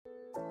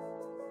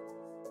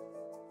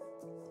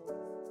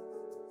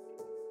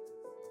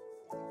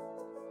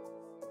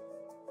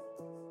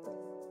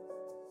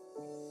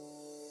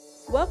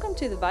Welcome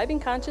to the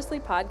Vibing Consciously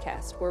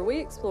podcast, where we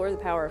explore the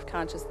power of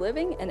conscious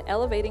living and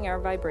elevating our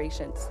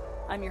vibrations.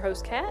 I'm your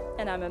host, Kat,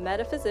 and I'm a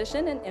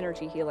metaphysician and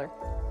energy healer.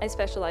 I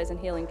specialize in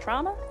healing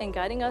trauma and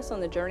guiding us on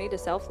the journey to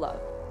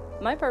self-love.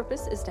 My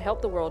purpose is to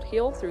help the world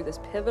heal through this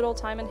pivotal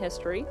time in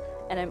history,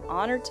 and I'm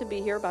honored to be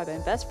here by my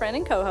best friend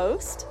and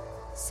co-host,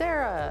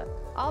 Sarah.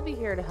 I'll be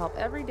here to help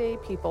everyday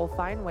people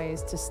find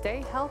ways to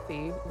stay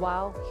healthy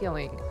while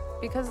healing,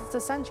 because it's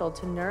essential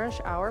to nourish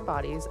our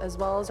bodies as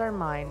well as our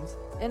minds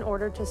in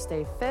order to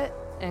stay fit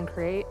and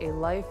create a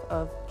life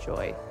of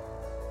joy.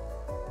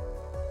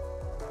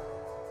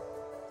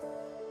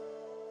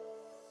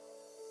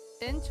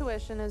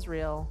 Intuition is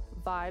real,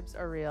 vibes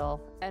are real,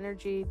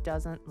 energy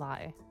doesn't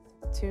lie.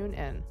 Tune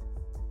in.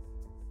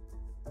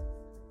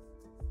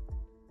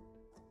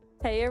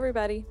 Hey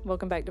everybody,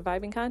 welcome back to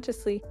Vibing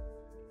Consciously.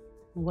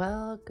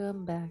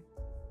 Welcome back.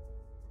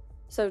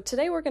 So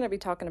today we're going to be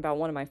talking about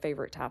one of my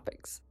favorite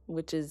topics,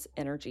 which is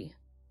energy,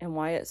 and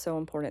why it's so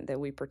important that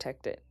we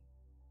protect it.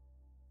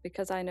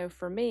 Because I know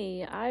for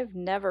me, I've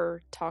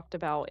never talked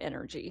about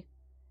energy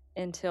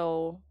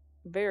until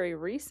very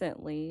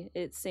recently.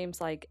 It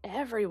seems like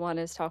everyone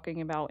is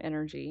talking about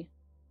energy.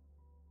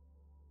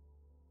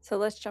 So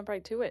let's jump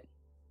right to it.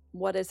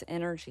 What is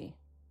energy?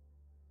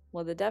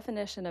 Well, the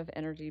definition of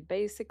energy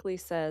basically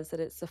says that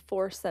it's the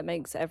force that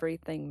makes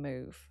everything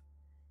move.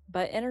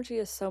 But energy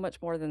is so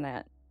much more than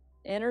that.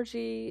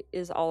 Energy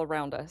is all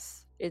around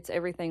us. It's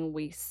everything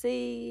we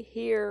see,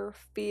 hear,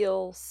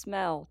 feel,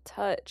 smell,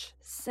 touch,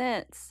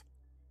 sense.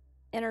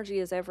 Energy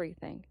is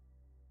everything.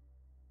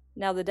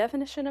 Now, the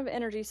definition of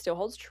energy still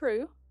holds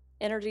true.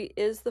 Energy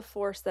is the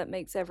force that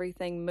makes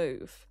everything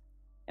move.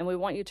 And we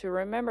want you to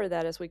remember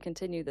that as we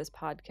continue this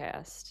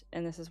podcast.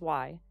 And this is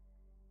why.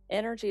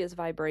 Energy is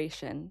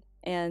vibration,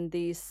 and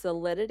the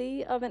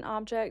solidity of an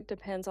object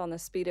depends on the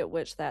speed at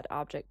which that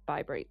object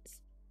vibrates.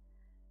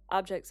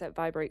 Objects that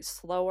vibrate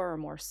slower are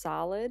more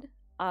solid.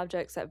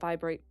 Objects that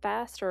vibrate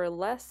faster are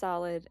less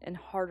solid and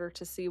harder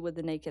to see with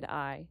the naked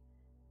eye.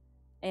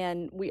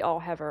 And we all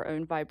have our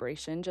own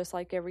vibration, just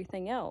like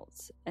everything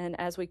else. And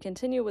as we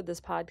continue with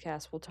this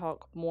podcast, we'll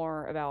talk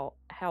more about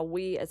how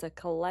we as a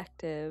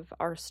collective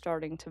are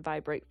starting to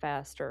vibrate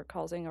faster,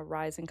 causing a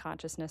rise in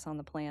consciousness on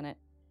the planet.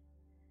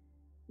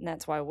 And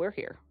that's why we're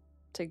here,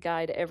 to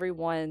guide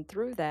everyone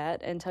through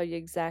that and tell you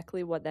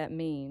exactly what that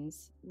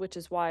means, which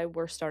is why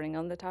we're starting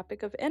on the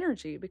topic of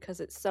energy, because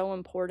it's so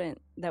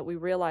important that we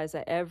realize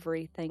that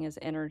everything is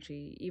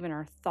energy, even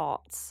our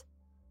thoughts.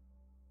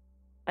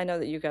 I know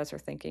that you guys are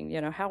thinking,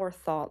 how are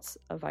thoughts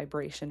a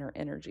vibration or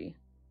energy?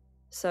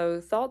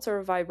 So thoughts are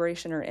a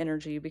vibration or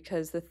energy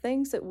because the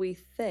things that we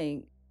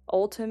think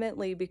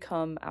ultimately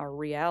become our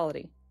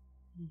reality.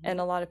 Mm-hmm. And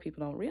a lot of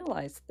people don't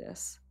realize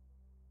this,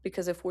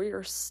 because if we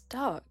are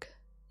stuck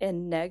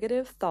in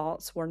negative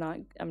thoughts,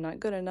 I'm not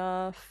good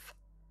enough,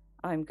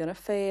 I'm going to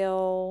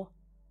fail,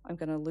 I'm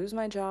going to lose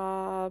my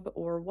job,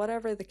 or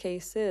whatever the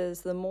case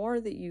is, the more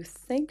that you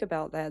think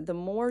about that, the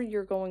more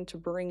you're going to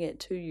bring it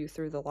to you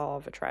through the law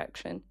of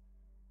attraction.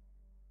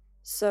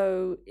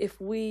 So if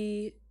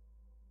we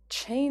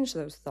change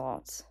those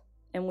thoughts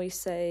and we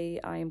say,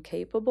 I am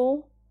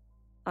capable,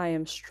 I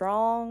am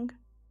strong,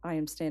 I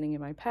am standing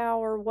in my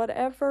power,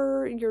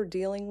 whatever you're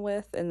dealing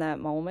with in that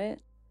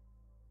moment,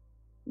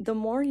 the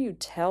more you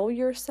tell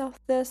yourself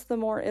this, the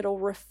more it'll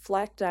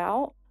reflect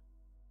out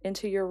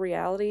into your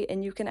reality,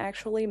 and you can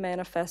actually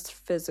manifest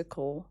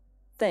physical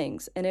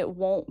things, and it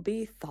won't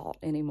be thought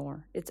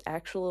anymore. It's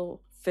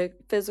actual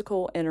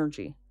physical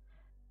energy.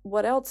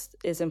 What else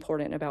is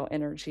important about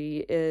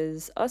energy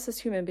is us as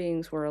human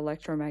beings, we're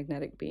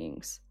electromagnetic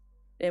beings,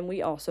 and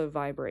we also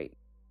vibrate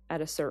at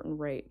a certain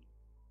rate,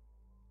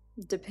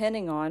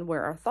 depending on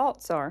where our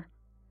thoughts are.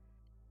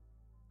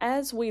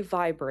 As we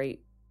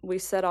vibrate, we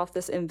set off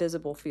this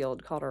invisible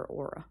field called our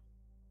aura.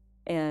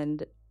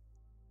 And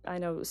I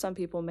know some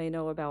people may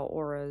know about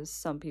auras,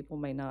 some people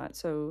may not.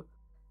 So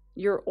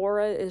your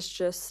aura is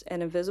just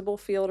an invisible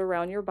field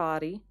around your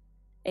body.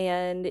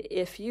 And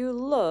if you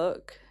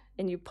look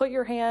and you put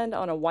your hand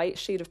on a white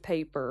sheet of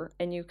paper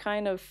and you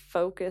kind of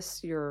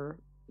focus your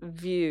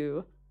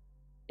view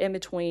in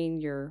between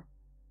your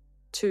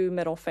two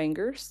middle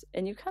fingers,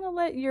 and you kind of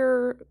let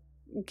your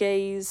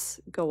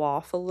gaze go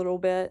off a little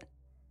bit,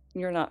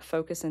 you're not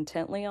focused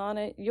intently on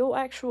it, you'll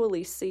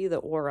actually see the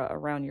aura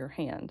around your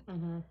hand.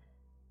 Mm-hmm.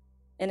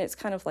 And it's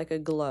kind of like a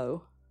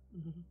glow.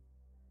 Mm-hmm.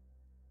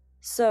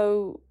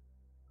 So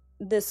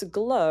this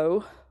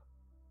glow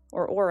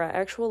or aura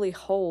actually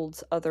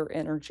holds other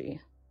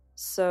energy.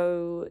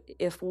 So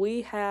if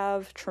we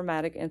have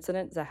traumatic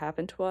incidents that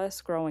happen to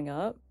us growing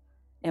up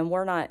and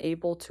we're not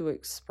able to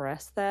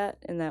express that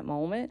in that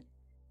moment,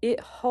 it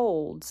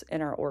holds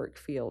in our auric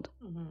field.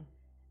 Mm-hmm.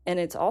 And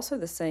it's also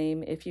the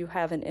same if you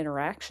have an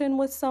interaction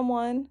with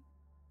someone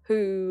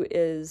who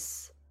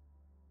is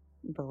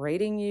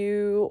berating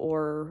you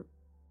or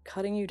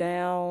cutting you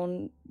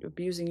down,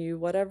 abusing you,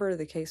 whatever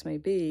the case may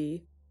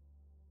be,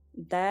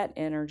 that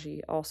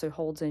energy also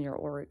holds in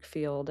your auric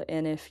field.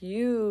 And if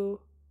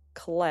you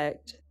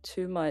collect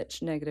too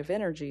much negative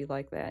energy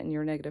like that in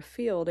your negative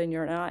field and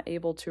you're not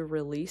able to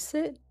release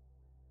it,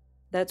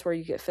 that's where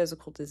you get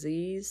physical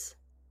disease,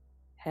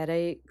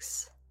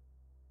 headaches,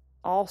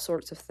 all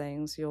sorts of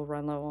things. You'll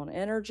run low on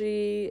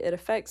energy. It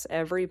affects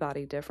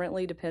everybody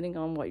differently depending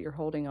on what you're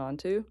holding on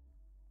to.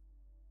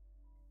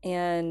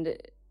 And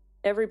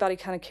everybody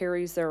kind of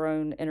carries their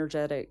own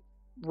energetic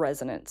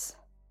resonance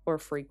or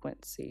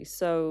frequency.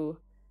 So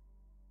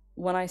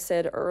when I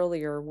said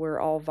earlier, we're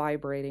all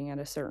vibrating at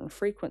a certain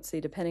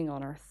frequency depending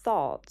on our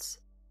thoughts.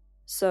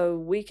 So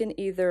we can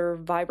either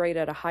vibrate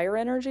at a higher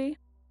energy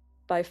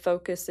by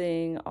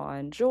focusing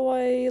on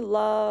joy,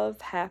 love,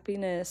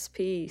 happiness,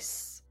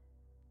 peace,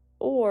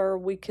 or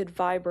we could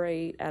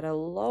vibrate at a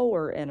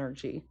lower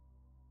energy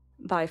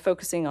by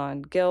focusing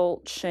on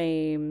guilt,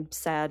 shame,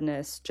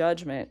 sadness,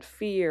 judgment,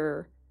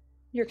 fear.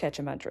 You're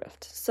catching my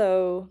drift.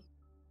 So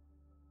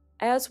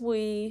as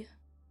we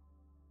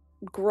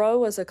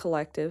grow as a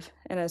collective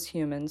and as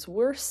humans,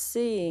 we're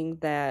seeing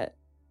that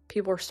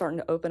people are starting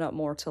to open up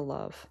more to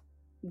love.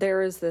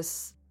 There is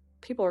this,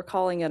 people are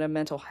calling it a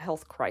mental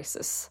health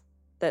crisis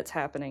that's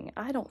happening.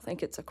 I don't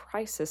think it's a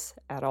crisis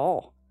at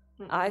all.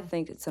 I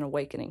think it's an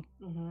awakening.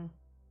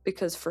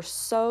 Because for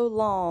so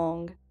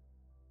long,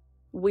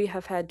 we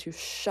have had to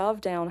shove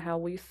down how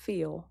we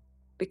feel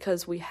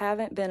because we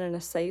haven't been in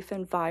a safe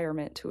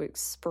environment to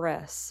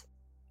express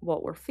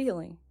what we're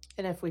feeling.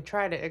 And if we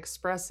try to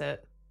express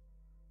it,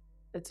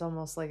 it's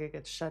almost like it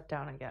gets shut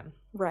down again.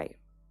 Right.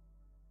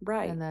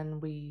 And then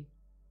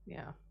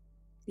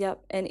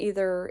Yep. And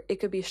either it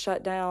could be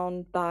shut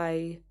down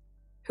by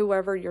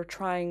whoever you're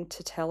trying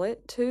to tell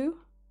it to,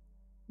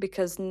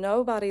 because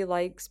nobody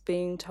likes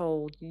being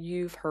told,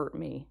 you've hurt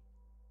me.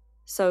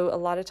 So a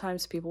lot of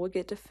times people will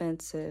get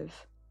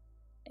defensive,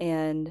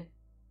 and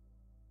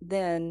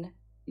then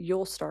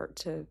you'll start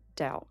to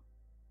doubt.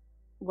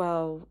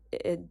 Well,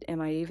 am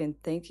I even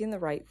thinking the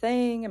right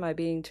thing? Am I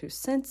being too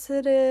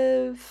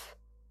sensitive?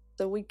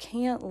 So we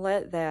can't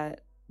let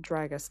that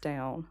drag us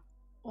down.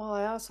 Well,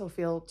 I also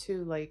feel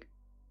too, like,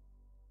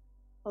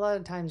 a lot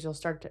of times you'll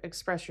start to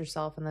express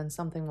yourself and then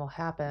something will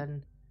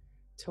happen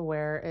to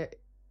where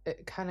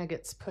it kind of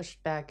gets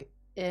pushed back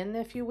in,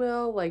 if you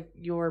will. Like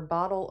your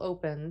bottle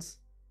opens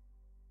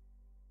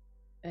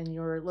and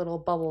your little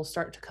bubbles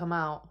start to come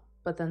out,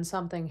 but then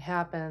something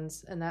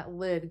happens and that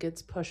lid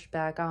gets pushed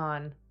back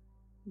on.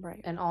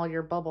 Right. And all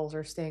your bubbles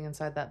are staying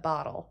inside that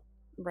bottle.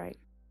 Right.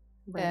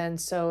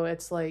 And so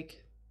it's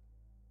like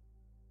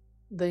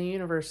the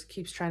universe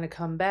keeps trying to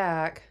come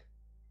back,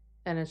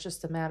 and it's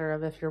just a matter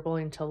of if you're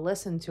willing to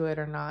listen to it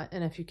or not.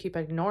 And if you keep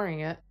ignoring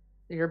it,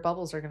 your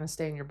bubbles are going to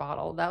stay in your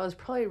bottle. That was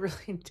probably a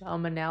really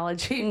dumb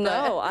analogy.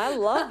 No, I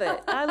love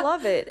it. I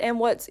love it. And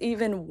what's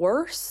even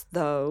worse,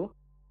 though,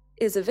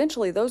 is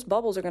eventually those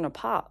bubbles are going to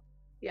pop.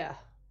 Yeah.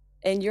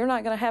 And you're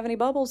not going to have any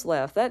bubbles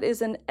left. That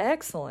is an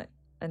excellent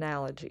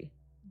analogy,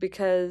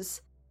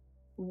 because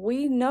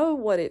we know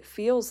what it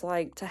feels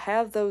like to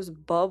have those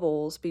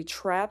bubbles be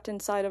trapped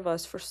inside of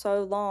us for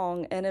so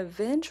long, and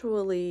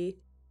eventually,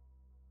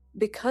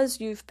 because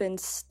you've been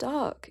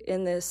stuck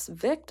in this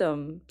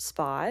victim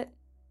spot,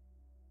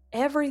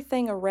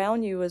 everything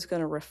around you is going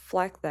to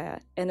reflect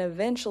that. And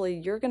eventually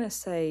you're going to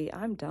say,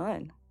 I'm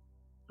done.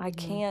 I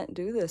can't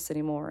do this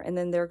anymore. And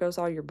then there goes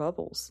all your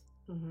bubbles.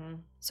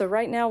 So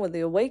right now with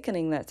the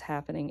awakening that's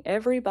happening,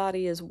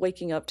 everybody is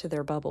waking up to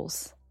their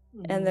bubbles.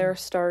 And they're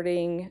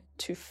starting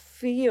to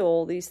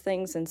feel these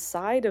things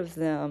inside of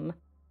them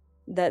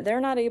that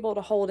they're not able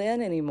to hold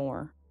in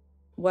anymore.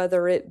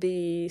 Whether it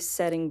be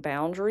setting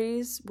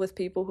boundaries with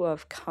people who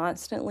have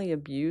constantly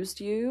abused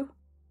you,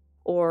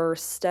 or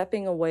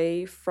stepping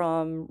away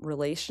from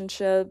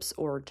relationships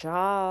or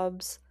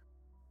jobs.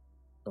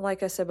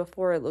 Like I said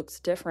before, it looks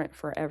different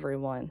for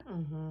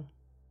everyone.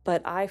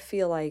 But I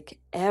feel like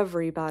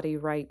everybody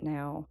right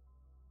now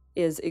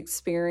is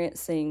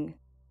experiencing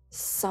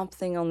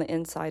something on the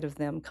inside of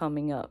them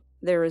coming up.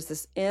 There is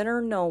this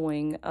inner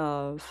knowing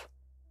of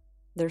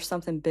there's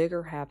something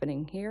bigger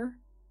happening here.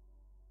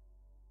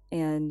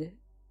 And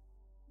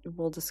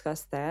we'll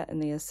discuss that in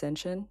the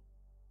Ascension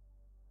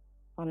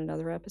on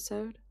another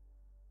episode.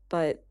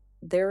 But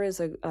there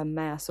is a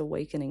mass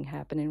awakening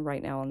happening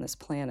right now on this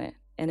planet.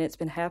 And it's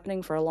been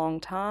happening for a long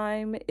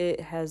time. It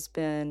has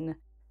been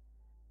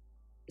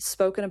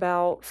spoken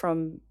about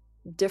from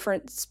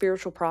different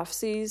spiritual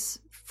prophecies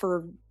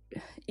for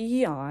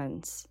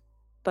eons.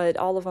 But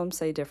all of them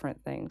say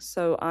different things.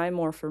 So I'm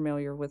more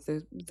familiar with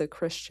the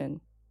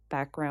Christian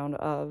background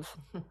of,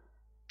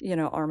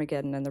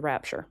 Armageddon and the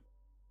rapture.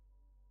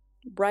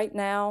 Right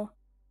now,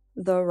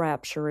 the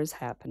rapture is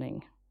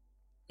happening.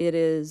 It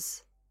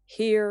is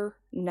here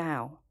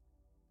now.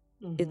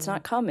 It's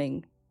not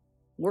coming.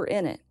 We're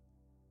in it.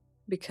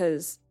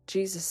 Because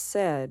Jesus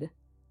said,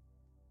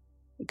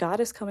 God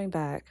is coming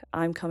back.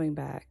 I'm coming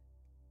back.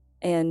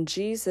 And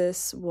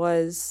Jesus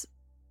was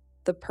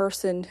the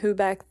person who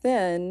back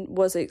then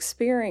was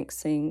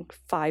experiencing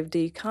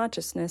 5D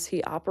consciousness.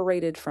 He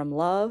operated from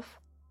love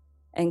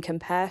and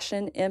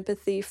compassion,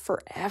 empathy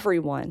for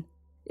everyone.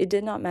 It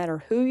did not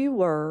matter who you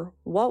were,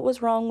 what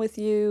was wrong with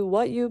you,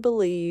 what you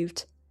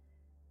believed.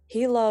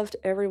 He loved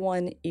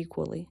everyone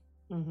equally.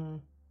 Mm-hmm.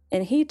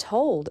 And he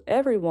told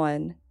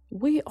everyone,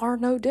 we are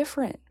no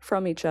different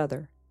from each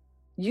other.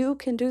 You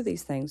can do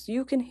these things.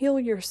 You can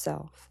heal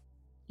yourself.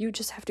 You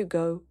just have to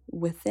go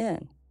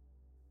within.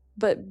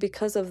 But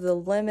because of the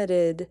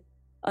limited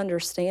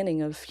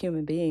understanding of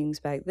human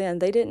beings back then,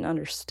 they didn't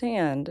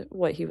understand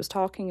what he was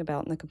talking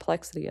about and the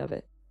complexity of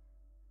it,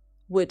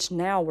 which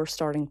now we're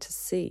starting to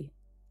see.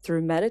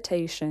 Through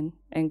meditation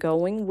and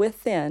going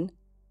within,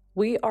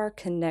 we are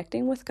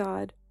connecting with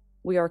God.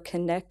 We are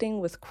connecting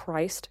with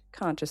Christ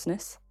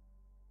consciousness.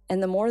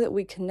 And the more that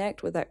we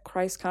connect with that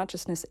Christ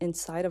consciousness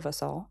inside of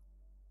us all,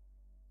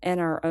 and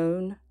our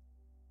own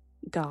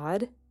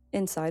God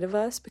inside of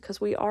us,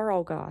 because we are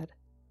all God,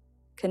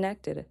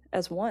 connected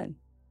as one.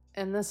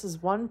 And this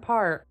is one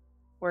part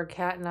where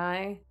Kat and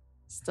I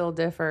still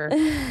differ.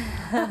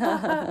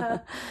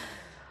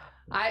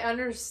 I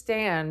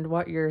understand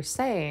what you're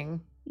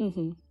saying,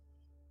 Mm-hmm.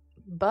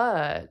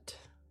 but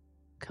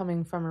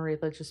coming from a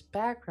religious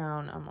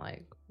background, I'm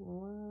like,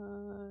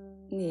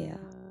 what? Yeah.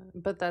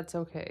 But that's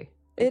okay.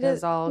 It Because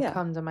is, I'll yeah.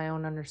 come to my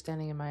own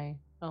understanding in my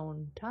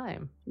own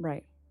time.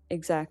 Right,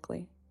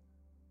 exactly.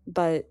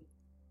 But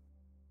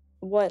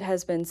what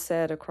has been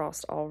said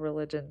across all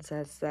religions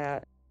is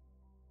that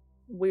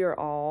we are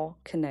all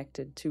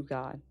connected to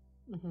God.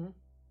 Mm-hmm.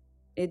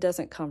 It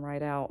doesn't come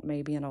right out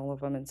maybe in all of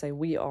them and say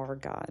we are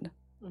God.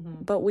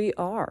 Mm-hmm. But we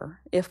are.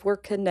 If we're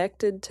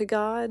connected to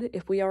God,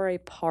 if we are a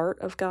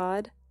part of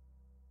God,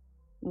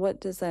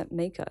 what does that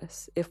make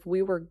us? If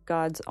we were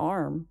God's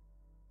arm,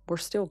 we're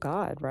still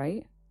God,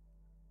 right?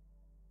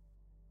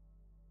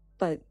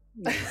 But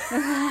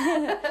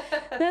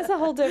that's a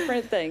whole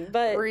different thing.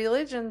 But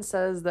religion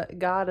says that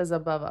God is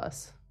above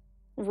us.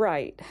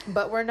 Right.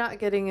 But we're not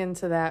getting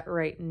into that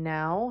right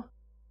now.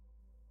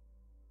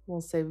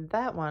 We'll save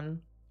that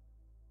one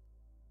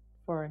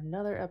for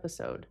another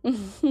episode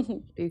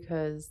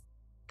because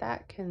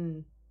that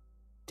can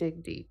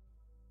dig deep.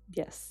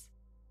 Yes.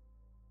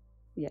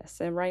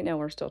 Yes. And right now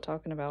we're still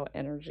talking about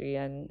energy,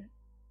 and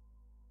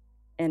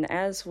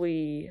as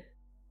we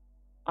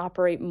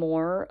operate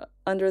more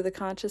under the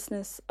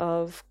consciousness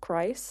of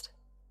Christ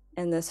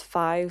and this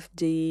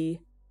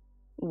 5D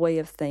way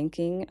of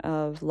thinking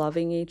of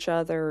loving each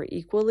other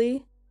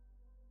equally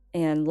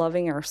and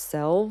loving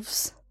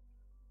ourselves,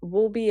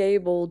 we'll be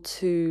able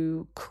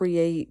to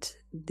create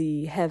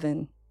the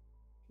heaven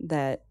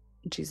that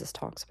Jesus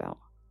talks about,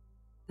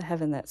 the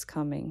heaven that's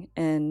coming.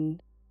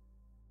 And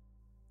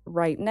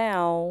right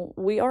now,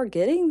 we are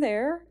getting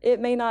there.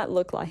 It may not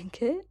look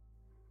like it,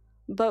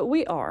 but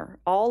we are.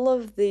 All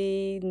of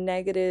the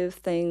negative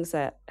things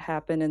that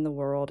happen in the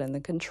world and the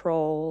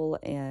control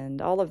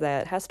and all of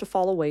that has to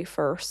fall away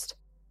first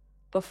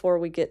before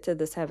we get to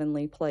this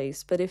heavenly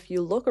place. But if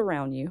you look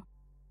around you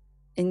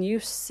and you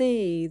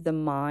see the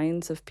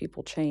minds of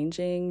people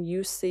changing,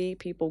 you see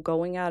people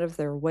going out of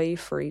their way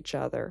for each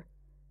other,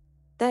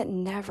 that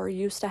never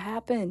used to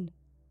happen.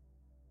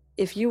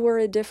 If you were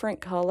a different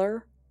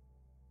color,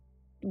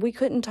 we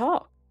couldn't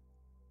talk.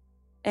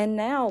 And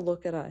now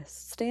look at us,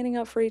 standing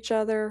up for each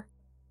other,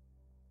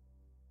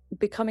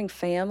 becoming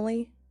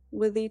family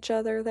with each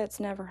other. That's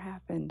never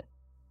happened.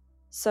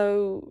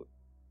 So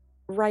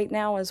right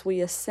now, as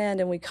we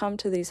ascend and we come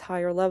to these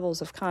higher levels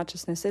of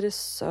consciousness, it is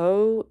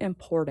so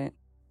important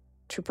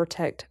to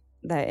protect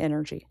that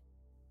energy.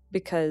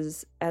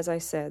 Because, as I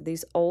said,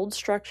 these old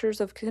structures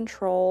of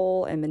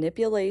control and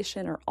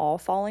manipulation are all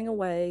falling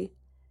away.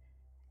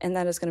 And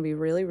that is going to be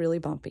really, really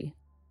bumpy.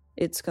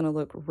 It's going to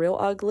look real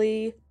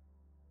ugly.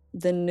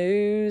 The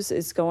news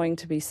is going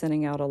to be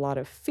sending out a lot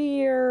of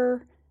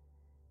fear.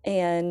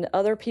 And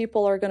other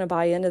people are going to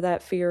buy into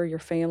that fear, your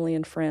family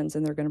and friends,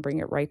 and they're going to bring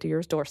it right to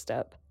your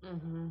doorstep.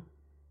 Mm-hmm.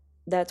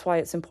 That's why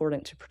it's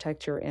important to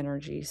protect your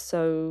energy.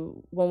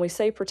 So when we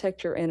say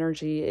protect your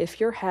energy, if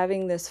you're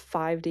having this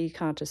 5D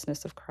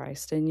consciousness of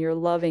Christ and you're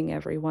loving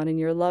everyone and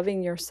you're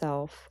loving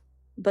yourself,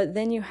 but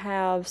then you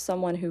have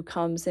someone who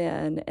comes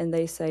in and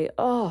they say,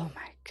 oh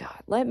my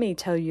God, let me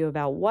tell you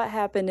about what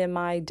happened in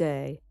my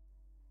day.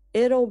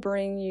 It'll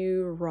bring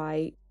you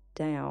right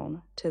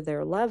down to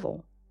their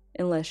level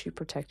unless you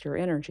protect your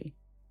energy.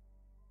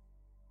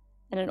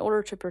 And in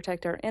order to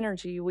protect our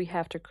energy, we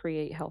have to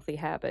create healthy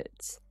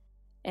habits.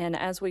 And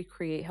as we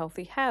create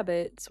healthy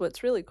habits,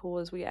 what's really cool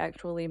is we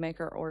actually make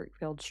our auric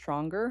field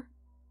stronger.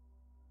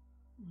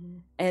 Mm-hmm.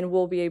 And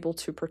we'll be able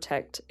to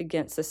protect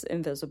against this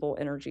invisible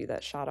energy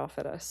that's shot off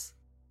at us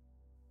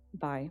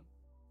by,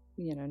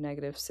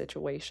 negative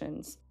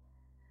situations.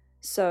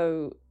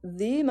 So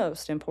the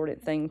most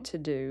important thing to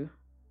do,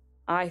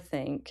 I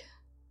think,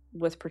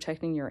 with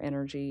protecting your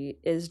energy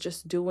is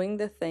just doing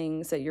the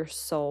things that your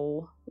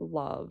soul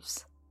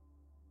loves.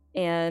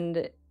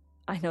 And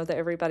I know that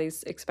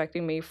everybody's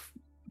expecting me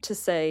to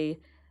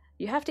say,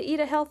 you have to eat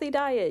a healthy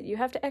diet, you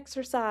have to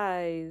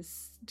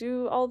exercise,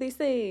 do all these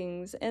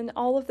things. And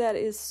all of that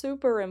is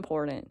super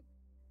important.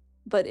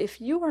 But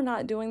if you are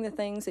not doing the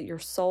things that your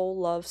soul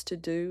loves to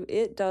do,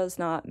 it does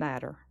not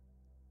matter.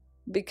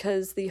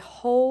 because the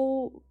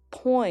whole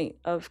point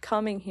of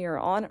coming here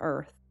on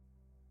Earth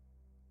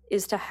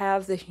is to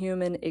have the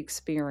human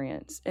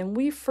experience. And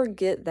we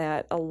forget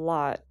that a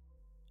lot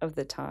of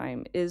the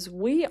time, is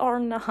we are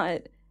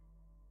not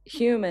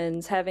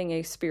humans having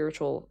a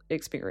spiritual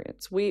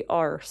experience. We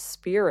are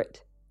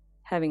spirit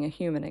having a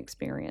human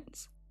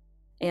experience.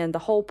 And the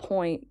whole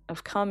point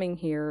of coming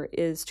here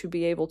is to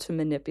be able to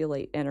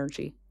manipulate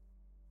energy.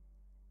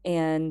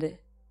 And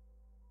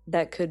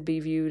that could be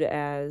viewed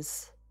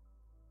as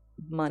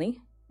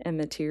money and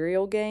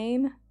material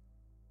gain,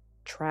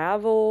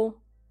 travel,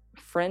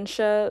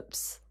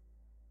 friendships,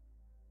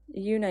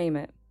 you name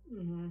it.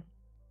 Mm-hmm.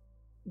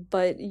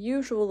 But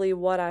usually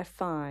what I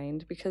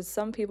find, because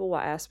some people will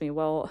ask me,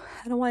 well,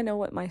 how do I know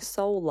what my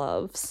soul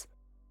loves?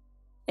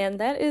 And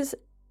that is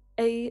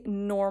a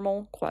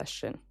normal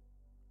question.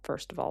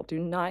 First of all, do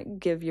not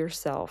give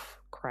yourself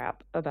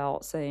crap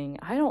about saying,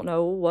 I don't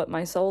know what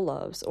my soul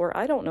loves, or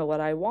I don't know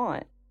what I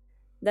want.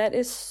 That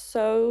is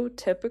so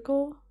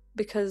typical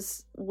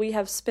because we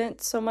have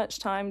spent so much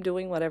time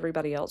doing what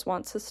everybody else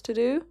wants us to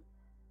do.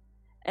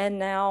 And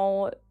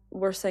now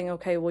we're saying,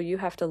 okay, well, you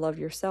have to love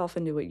yourself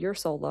and do what your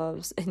soul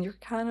loves. And you're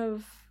kind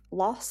of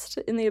lost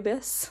in the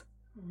abyss.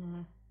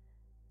 Mm-hmm.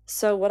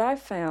 So what I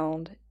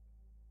found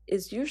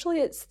is usually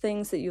it's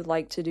things that you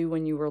like to do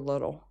when you were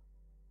little.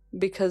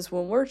 Because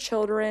when we're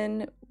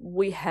children,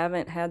 we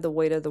haven't had the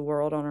weight of the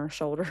world on our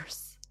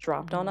shoulders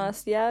dropped on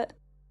us yet.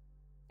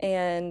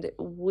 And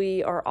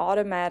we are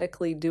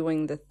automatically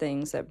doing the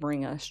things that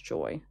bring us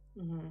joy.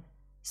 Mm-hmm.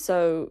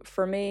 So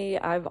for me,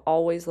 I've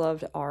always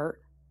loved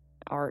art.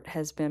 Art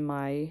has been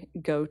my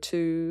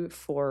go-to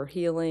for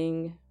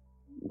healing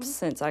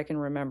since I can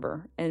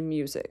remember, and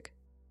music.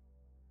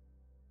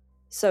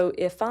 So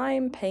if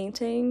I'm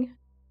painting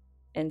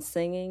and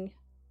singing,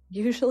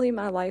 usually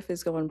my life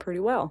is going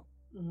pretty well.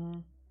 Mm-hmm.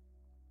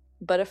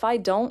 But if I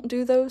don't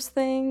do those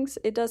things,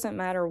 it doesn't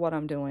matter what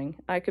I'm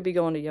doing. I could be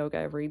going to yoga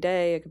every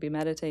day. I could be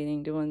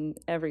meditating, doing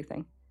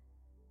everything.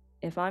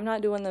 If I'm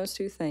not doing those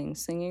two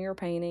things, singing or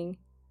painting,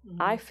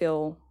 I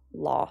feel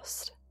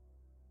lost.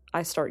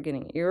 I start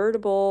getting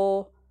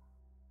irritable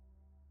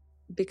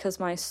because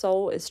my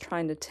soul is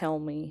trying to tell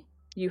me,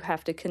 you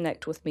have to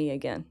connect with me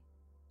again.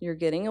 You're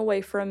getting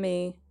away from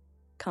me.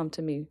 Come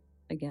to me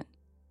again.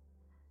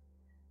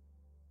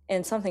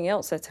 And something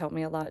else that's helped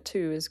me a lot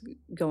too is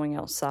going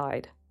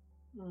outside.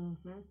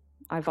 Mm-hmm.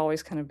 I've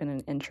always kind of been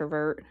an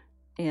introvert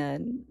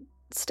and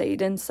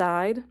stayed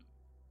inside.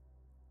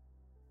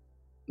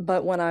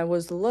 But when I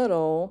was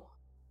little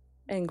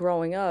and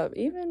growing up,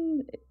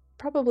 even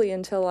probably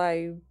until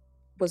I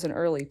was an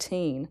early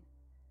teen,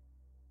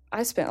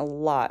 I spent a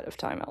lot of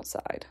time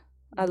outside.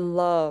 I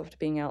loved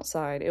being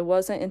outside. It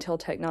wasn't until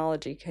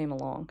technology came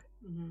along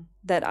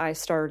that I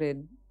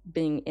started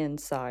being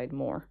inside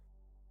more.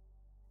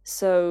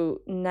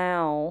 So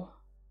now,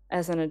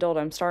 as an adult,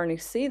 I'm starting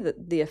to see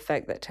the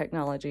effect that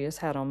technology has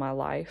had on my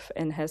life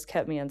and has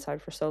kept me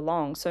inside for so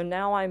long. So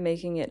now I'm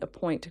making it a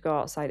point to go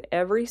outside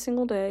every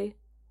single day,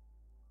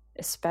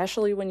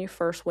 especially when you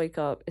first wake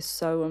up. It's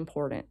so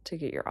important to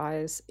get your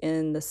eyes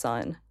in the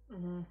sun.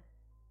 Mm-hmm.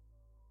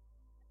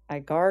 I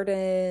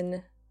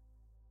garden.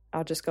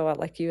 I'll just go out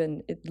like you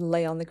and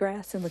lay on the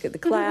grass and look at the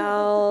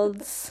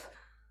clouds.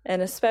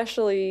 And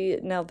especially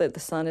now that the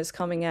sun is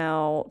coming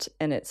out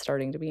and it's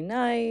starting to be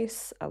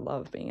nice, I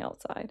love being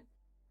outside.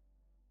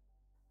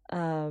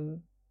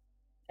 And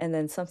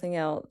then something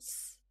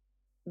else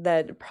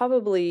that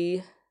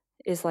probably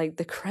is like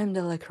the creme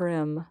de la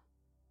creme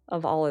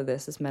of all of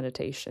this is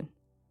meditation.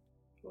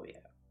 Oh, yeah.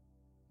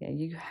 Yeah,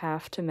 you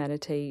have to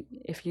meditate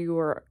if you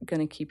are going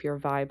to keep your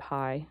vibe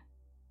high,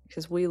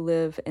 because we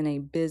live in a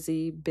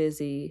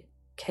busy,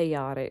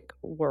 chaotic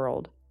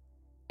world.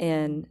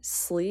 And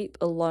sleep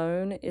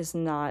alone is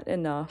not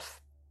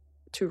enough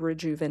to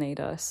rejuvenate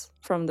us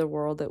from the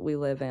world that we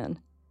live in.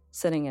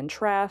 Sitting in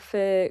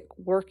traffic,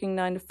 working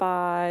 9 to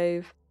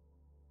 5,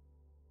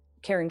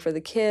 caring for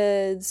the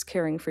kids,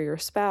 caring for your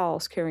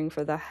spouse, caring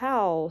for the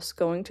house,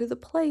 going to the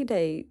play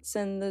dates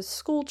and the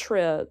school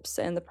trips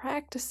and the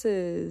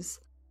practices.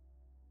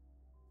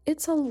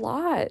 It's a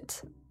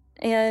lot.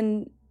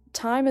 And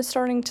time is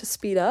starting to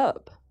speed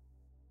up.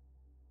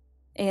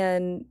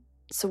 And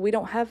so we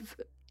don't have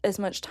as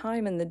much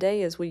time in the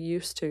day as we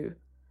used to.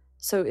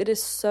 So it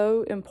is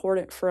so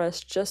important for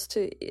us just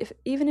to,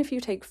 even if you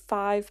take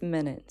 5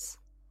 minutes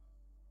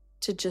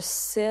to just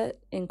sit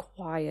in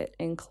quiet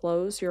and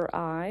close your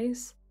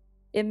eyes,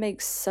 it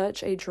makes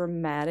such a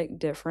dramatic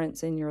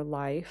difference in your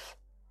life.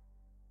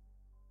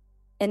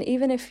 And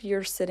even if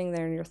you're sitting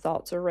there and your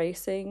thoughts are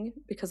racing,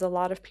 because a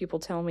lot of people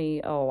tell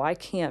me, oh, I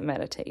can't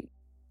meditate.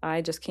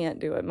 I just can't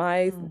do it.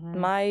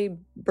 My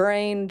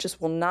brain just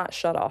will not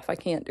shut off. I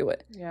can't do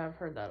it. Yeah, I've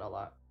heard that a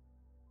lot.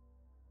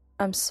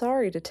 I'm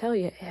sorry to tell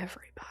you,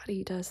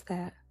 everybody does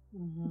that.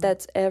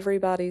 That's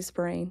everybody's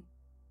brain,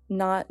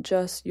 not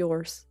just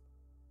yours.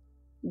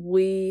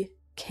 We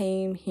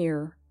came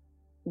here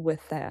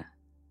with that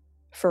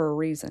for a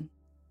reason,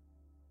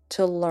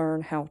 to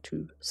learn how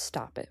to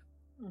stop it.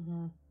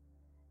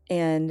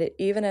 And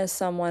even as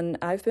someone,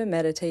 I've been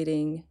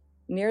meditating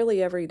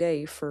nearly every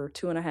day for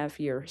 2.5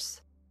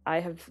 years. I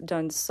have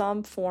done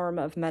some form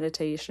of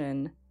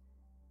meditation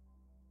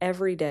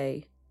every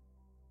day.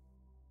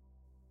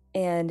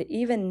 And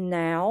even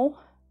now,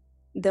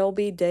 there'll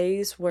be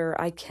days where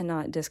I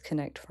cannot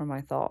disconnect from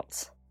my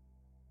thoughts.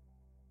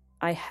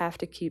 I have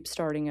to keep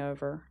starting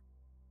over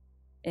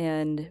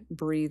and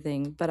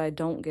breathing, but I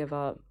don't give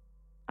up.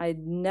 I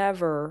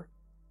never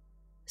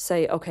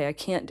say, okay, I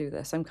can't do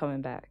this, I'm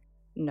coming back.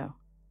 No.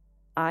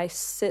 I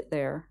sit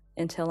there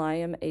until I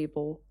am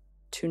able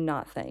to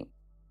not think.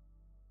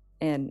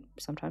 And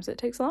sometimes it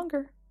takes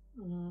longer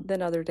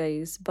than other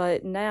days.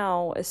 But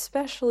now,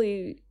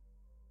 especially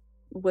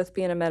with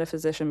being a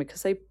metaphysician,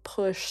 because they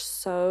push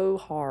so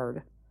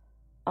hard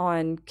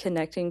on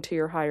connecting to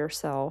your higher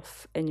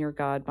self and your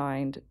God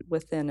mind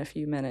within a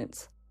few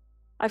minutes,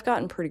 I've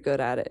gotten pretty good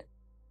at it.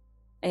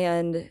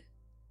 And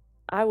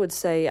I would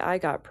say I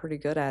got pretty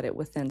good at it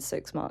within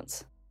 6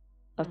 months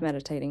of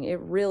meditating. It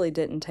really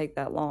didn't take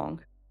that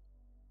long.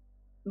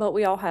 But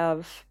we all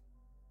have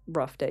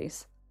rough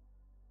days.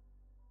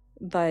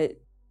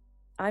 But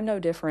I'm no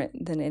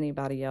different than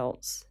anybody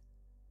else.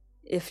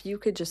 If you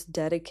could just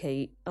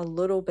dedicate a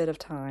little bit of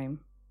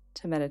time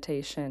to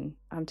meditation,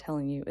 I'm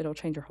telling you, it'll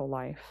change your whole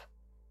life.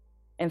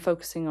 And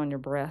focusing on your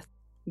breath,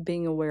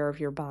 being aware of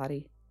your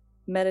body.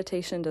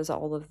 Meditation does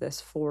all of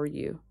this for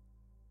you.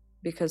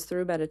 Because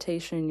through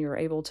meditation, you're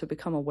able to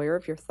become aware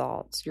of your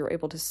thoughts, you're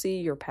able to see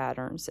your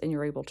patterns, and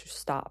you're able to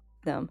stop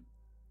them.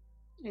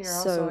 You're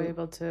also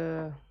able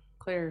to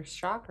clear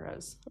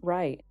chakras.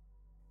 Right.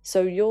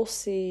 So you'll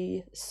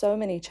see so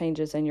many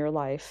changes in your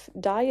life.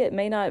 Diet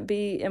may not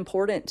be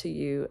important to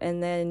you,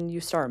 and then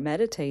you start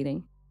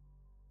meditating,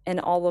 and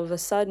all of a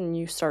sudden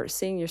you start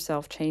seeing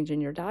yourself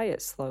changing your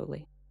diet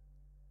slowly.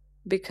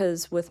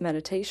 Because with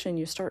meditation,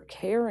 you start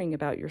caring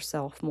about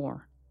yourself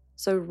more.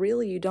 So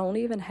really, you don't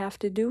even have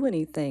to do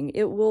anything.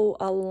 It will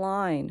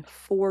align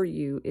for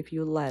you if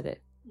you let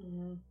it.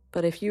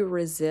 But if you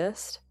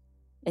resist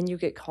and you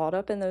get caught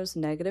up in those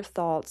negative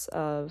thoughts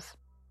of,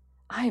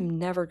 I am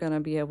never going to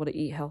be able to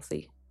eat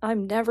healthy.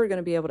 I'm never going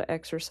to be able to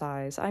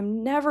exercise.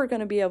 I'm never going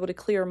to be able to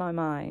clear my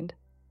mind.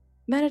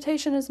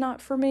 Meditation is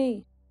not for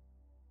me.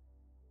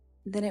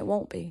 Then it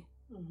won't be.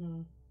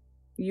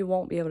 You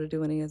won't be able to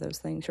do any of those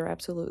things. You're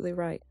absolutely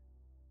right.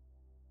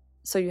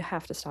 So you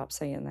have to stop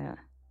saying that.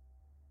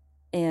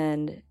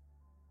 And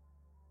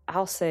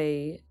I'll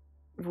say,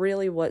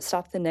 really what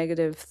stopped the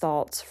negative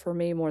thoughts for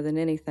me more than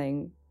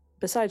anything,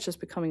 besides just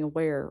becoming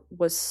aware,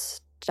 was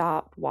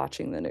stop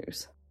watching the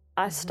news.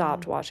 I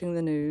stopped watching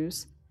the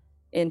news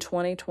in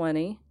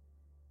 2020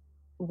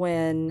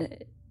 when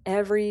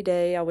every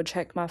day I would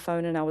check my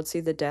phone and I would see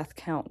the death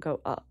count go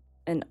up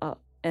and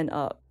up and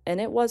up. And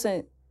it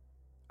wasn't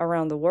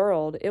around the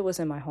world, it was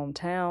in my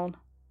hometown,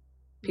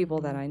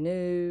 people that I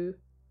knew.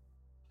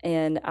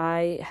 And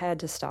I had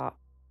to stop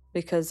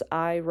because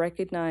I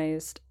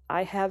recognized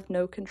I have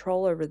no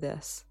control over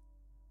this,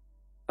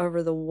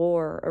 over the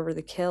war, over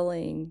the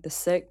killing, the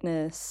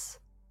sickness,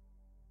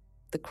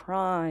 the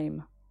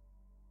crime.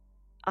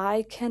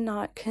 I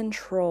cannot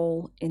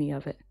control any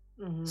of it.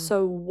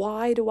 So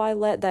why do I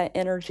let that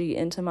energy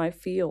into my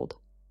field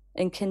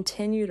and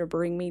continue to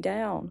bring me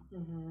down?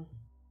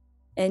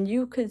 And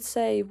you could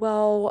say,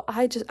 well,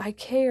 I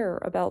care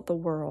about the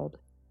world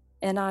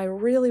and I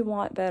really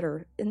want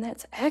better. And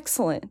that's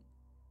excellent.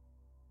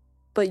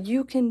 But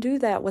you can do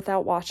that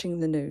without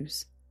watching the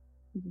news.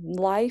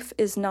 Life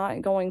is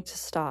not going to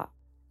stop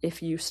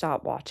if you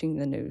stop watching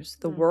the news.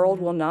 The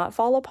world will not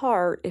fall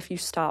apart if you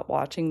stop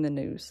watching the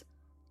news.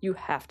 You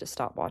have to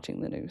stop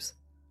watching the news.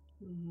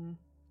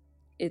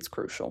 It's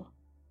crucial.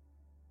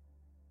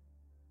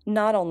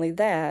 Not only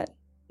that,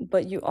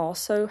 but you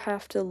also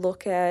have to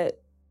look at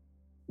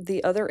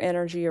the other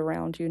energy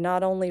around you,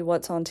 not only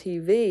what's on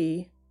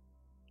TV,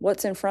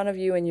 what's in front of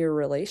you in your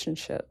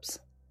relationships.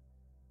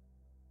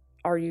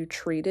 Are you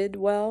treated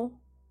well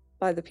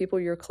by the people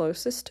you're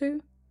closest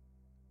to?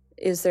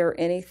 Is there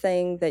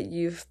anything that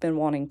you've been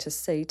wanting to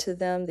say to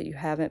them that you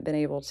haven't been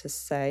able to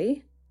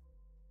say?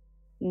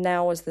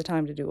 Now is the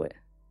time to do it.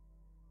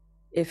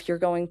 If you're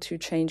going to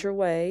change your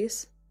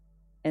ways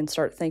and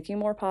start thinking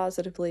more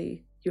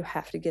positively, you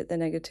have to get the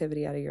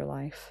negativity out of your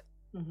life.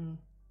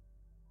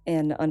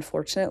 And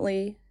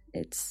unfortunately,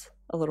 it's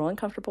a little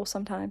uncomfortable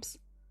sometimes.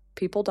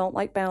 People don't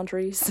like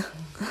boundaries.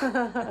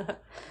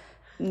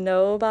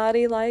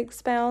 Nobody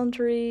likes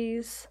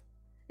boundaries.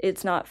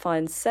 It's not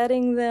fun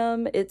setting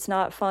them. It's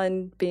not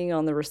fun being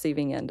on the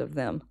receiving end of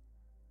them.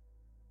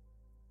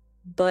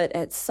 But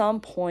at some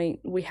point,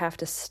 we have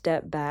to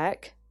step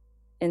back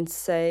and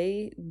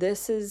say,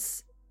 this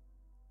is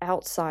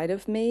outside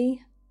of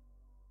me.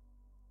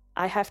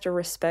 I have to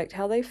respect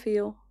how they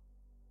feel,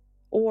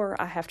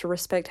 or I have to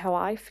respect how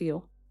I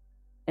feel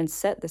and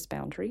set this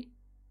boundary.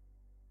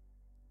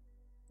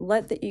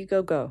 Let the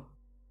ego go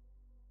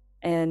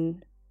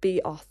and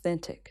be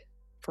authentic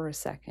for a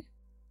second.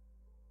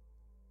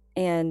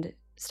 And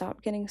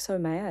stop getting so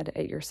mad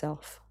at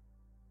yourself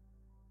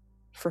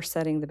for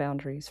setting the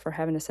boundaries, for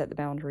having to set the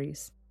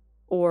boundaries,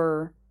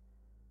 or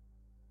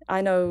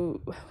I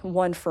know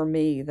one for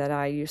me that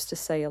I used to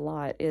say a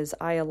lot is,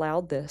 I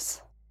allowed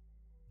this.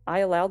 I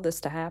allowed this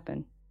to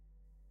happen.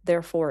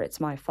 Therefore, it's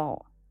my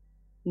fault.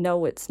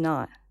 No, it's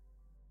not.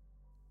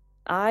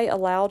 I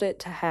allowed it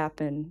to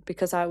happen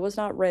because I was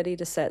not ready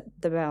to set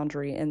the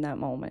boundary in that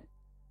moment.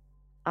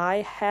 I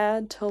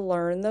had to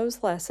learn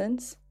those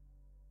lessons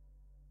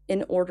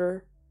in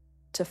order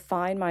to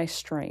find my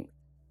strength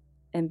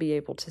and be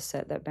able to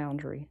set that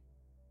boundary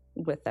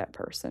with that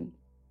person.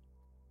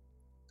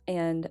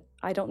 And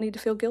I don't need to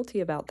feel guilty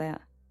about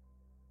that.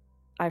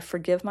 I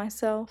forgive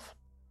myself,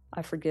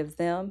 I forgive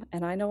them,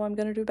 and I know I'm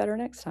going to do better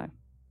next time.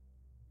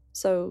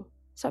 So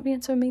stop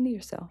being so mean to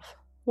yourself.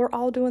 We're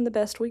all doing the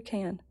best we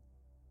can,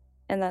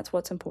 and that's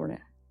what's important.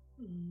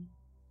 Mm-hmm.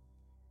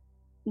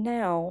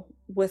 Now,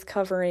 with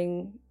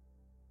covering,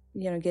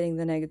 getting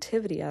the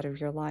negativity out of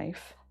your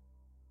life,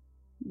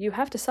 you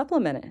have to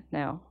supplement it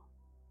now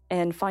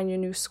and find your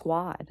new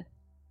squad.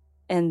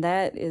 And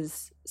that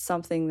is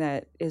something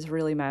that is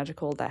really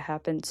magical that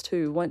happens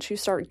too. Once you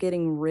start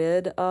getting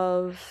rid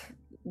of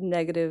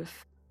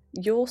negative,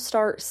 you'll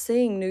start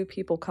seeing new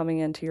people coming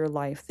into your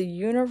life. The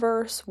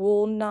universe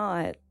will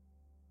not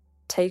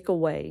take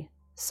away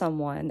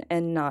someone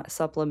and not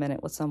supplement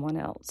it with someone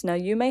else. Now,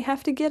 you may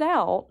have to get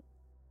out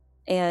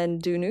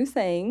and do new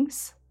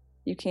things.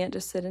 You can't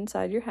just sit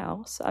inside your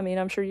house. I mean,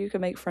 I'm sure you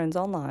can make friends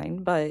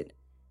online, but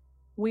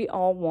we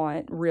all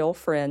want real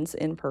friends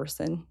in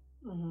person.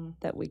 Mm-hmm.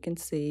 That we can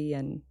see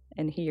and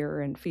hear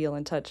and feel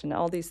and touch and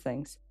all these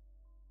things.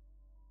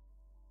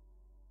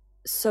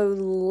 So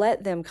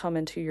let them come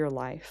into your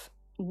life.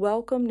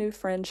 Welcome new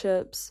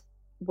friendships,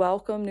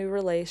 welcome new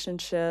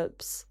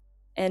relationships,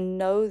 and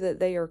know that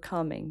they are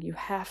coming. You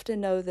have to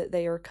know that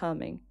they are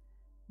coming,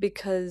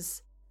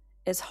 because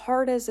as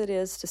hard as it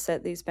is to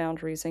set these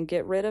boundaries and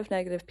get rid of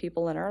negative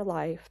people in our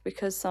life,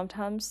 because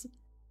sometimes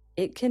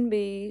it can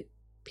be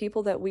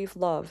people that we've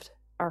loved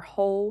our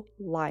whole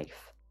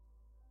life.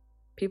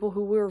 People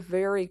who we're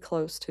very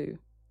close to,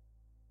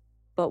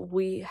 but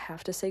we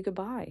have to say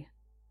goodbye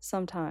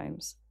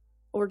sometimes,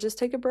 or just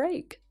take a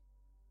break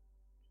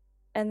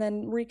and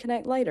then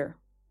reconnect later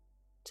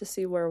to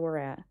see where we're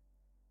at.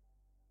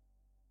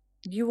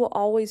 You will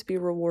always be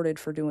rewarded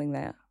for doing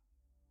that.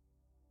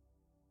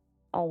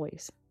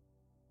 Always.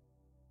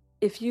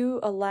 If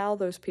you allow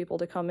those people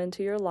to come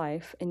into your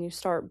life and you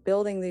start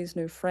building these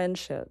new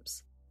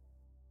friendships,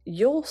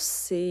 you'll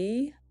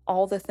see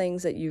all the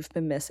things that you've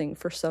been missing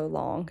for so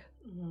long.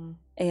 Mm-hmm.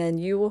 And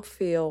you will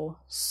feel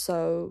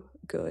so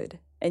good.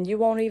 And you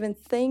won't even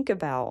think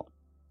about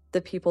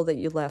the people that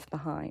you left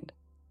behind,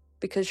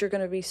 because you're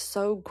going to be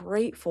so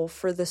grateful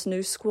for this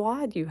new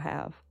squad you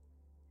have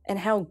and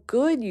how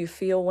good you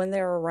feel when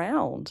they're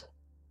around.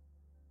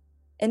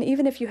 And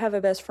even if you have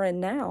a best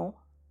friend now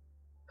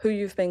who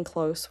you've been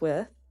close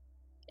with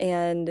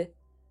and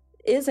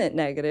isn't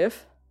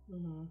negative,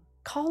 mm-hmm.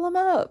 call them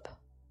up,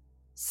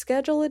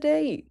 schedule a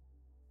date.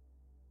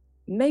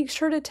 Make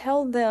sure to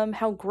tell them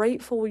how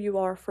grateful you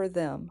are for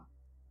them.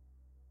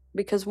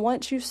 Because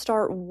once you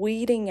start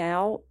weeding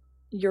out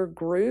your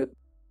group,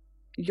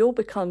 you'll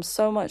become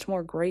so much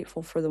more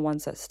grateful for the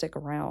ones that stick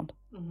around.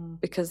 Mm-hmm.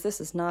 Because this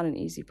is not an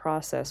easy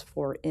process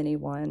for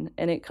anyone.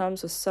 And it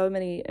comes with so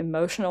many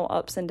emotional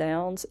ups and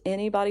downs.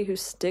 Anybody who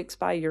sticks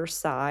by your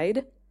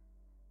side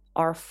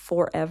are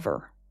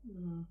forever.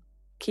 Mm-hmm.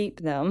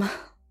 Keep them.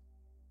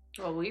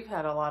 Well, we've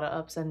had a lot of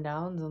ups and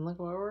downs, and look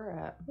where we're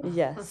at.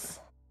 Yes.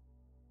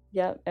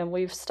 Yep, and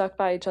we've stuck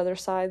by each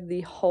other's side the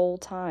whole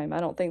time.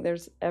 I don't think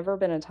there's ever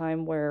been a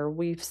time where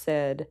we've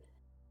said,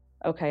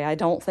 okay, I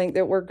don't think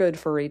that we're good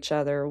for each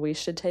other. We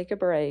should take a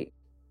break.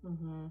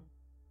 Mm-hmm.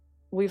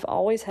 We've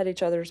always had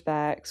each other's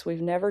backs.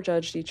 We've never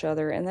judged each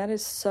other, and that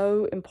is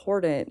so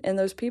important. And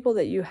those people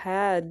that you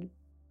had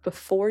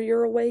before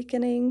your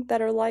awakening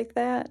that are like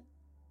that,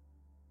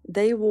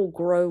 they will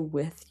grow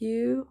with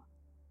you,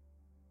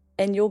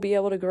 and you'll be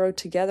able to grow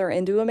together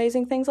and do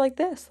amazing things like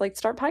this, like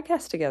start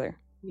podcasts together.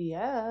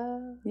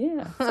 Yeah.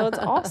 So it's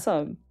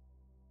awesome.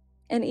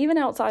 And even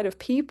outside of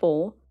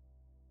people,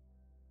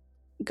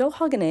 go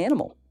hug an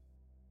animal.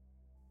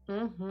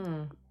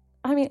 Mm-hmm.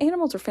 I mean,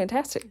 animals are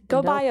fantastic.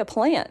 Go buy a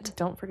plant.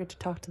 Don't forget to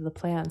talk to the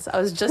plants. I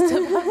was just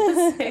about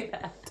to say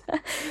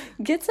that.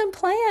 Get some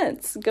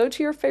plants. Go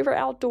to your favorite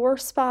outdoor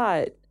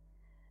spot.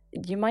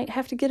 You might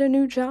have to get a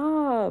new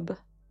job.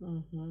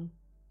 Mm-hmm.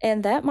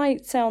 And that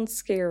might sound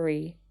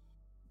scary,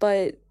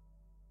 but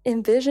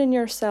envision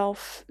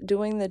yourself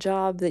doing the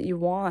job that you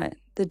want,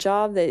 the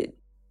job that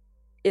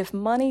if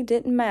money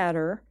didn't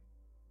matter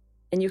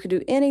and you could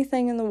do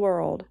anything in the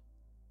world,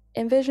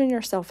 envision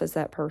yourself as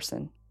that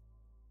person.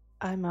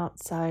 I'm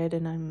outside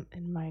and I'm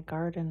in my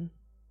garden.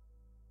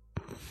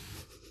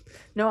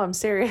 No, I'm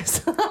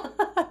serious.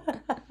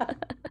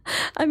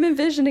 I'm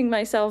envisioning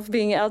myself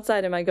being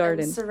outside in my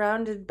garden. I'm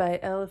surrounded by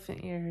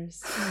elephant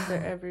ears.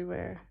 They're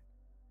everywhere.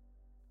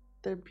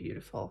 They're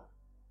beautiful.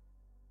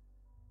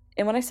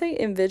 And when I say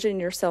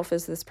envision yourself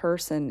as this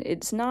person,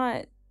 it's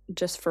not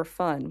just for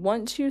fun.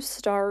 Once you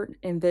start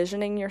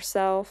envisioning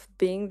yourself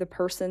being the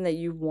person that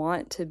you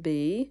want to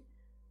be,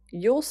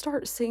 you'll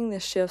start seeing the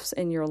shifts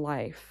in your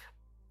life.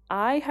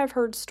 I have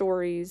heard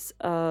stories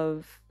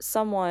of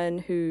someone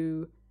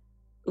who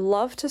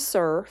loved to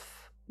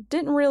surf,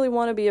 didn't really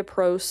want to be a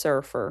pro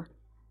surfer,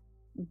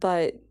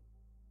 but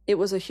it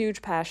was a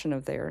huge passion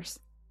of theirs.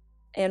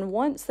 And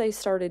once they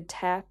started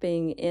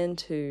tapping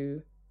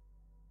into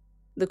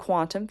the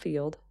quantum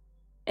field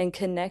and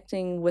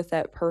connecting with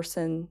that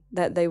person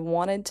that they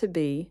wanted to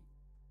be,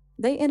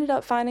 they ended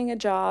up finding a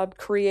job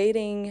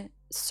creating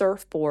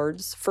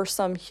surfboards for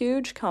some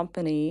huge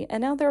company,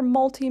 and now they're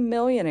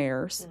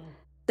multi-millionaires.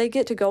 They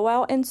get to go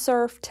out and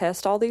surf,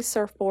 test all these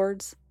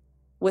surfboards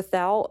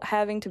without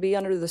having to be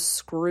under the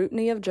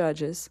scrutiny of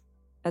judges.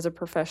 As a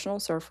professional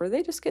surfer,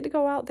 they just get to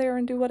go out there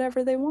and do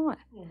whatever they want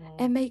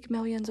and make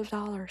millions of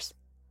dollars.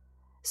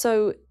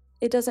 So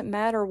it doesn't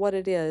matter what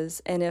it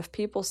is. And if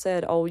people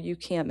said, oh, you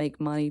can't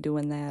make money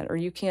doing that, or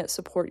you can't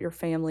support your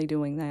family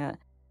doing that,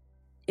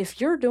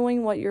 if you're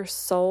doing what your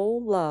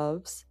soul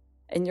loves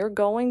and you're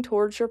going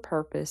towards your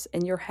purpose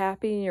and you're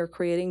happy and you're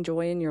creating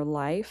joy in your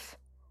life,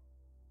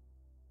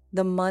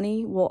 the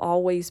money will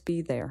always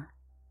be there.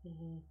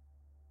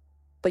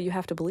 But you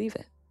have to believe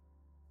it.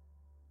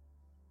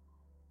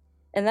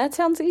 And that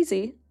sounds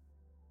easy,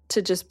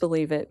 to just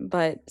believe it,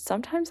 but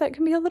sometimes that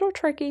can be a little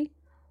tricky.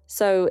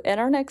 So in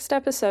our next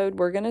episode,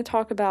 we're going to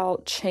talk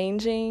about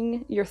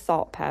changing your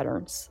thought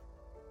patterns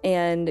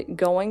and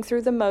going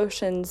through the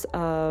motions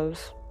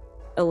of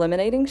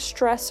eliminating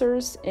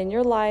stressors in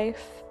your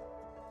life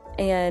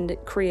and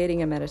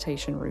creating a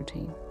meditation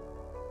routine.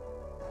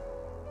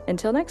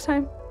 Until next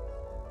time.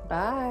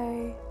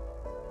 Bye.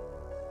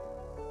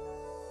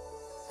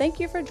 Thank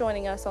you for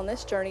joining us on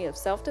this journey of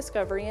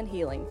self-discovery and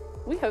healing.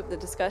 We hope the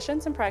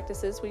discussions and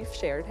practices we've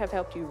shared have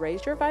helped you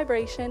raise your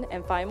vibration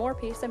and find more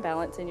peace and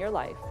balance in your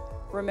life.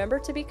 Remember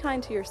to be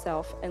kind to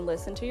yourself and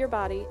listen to your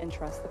body and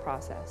trust the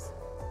process.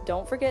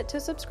 Don't forget to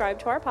subscribe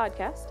to our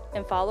podcast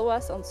and follow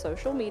us on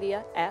social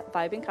media at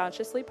Vibing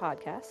Consciously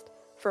Podcast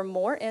for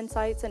more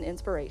insights and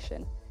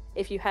inspiration.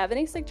 If you have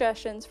any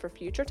suggestions for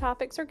future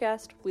topics or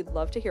guests, we'd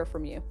love to hear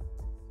from you.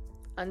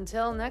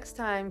 Until next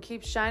time,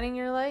 keep shining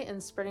your light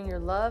and spreading your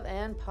love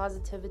and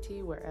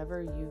positivity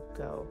wherever you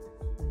go.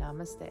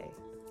 Namaste.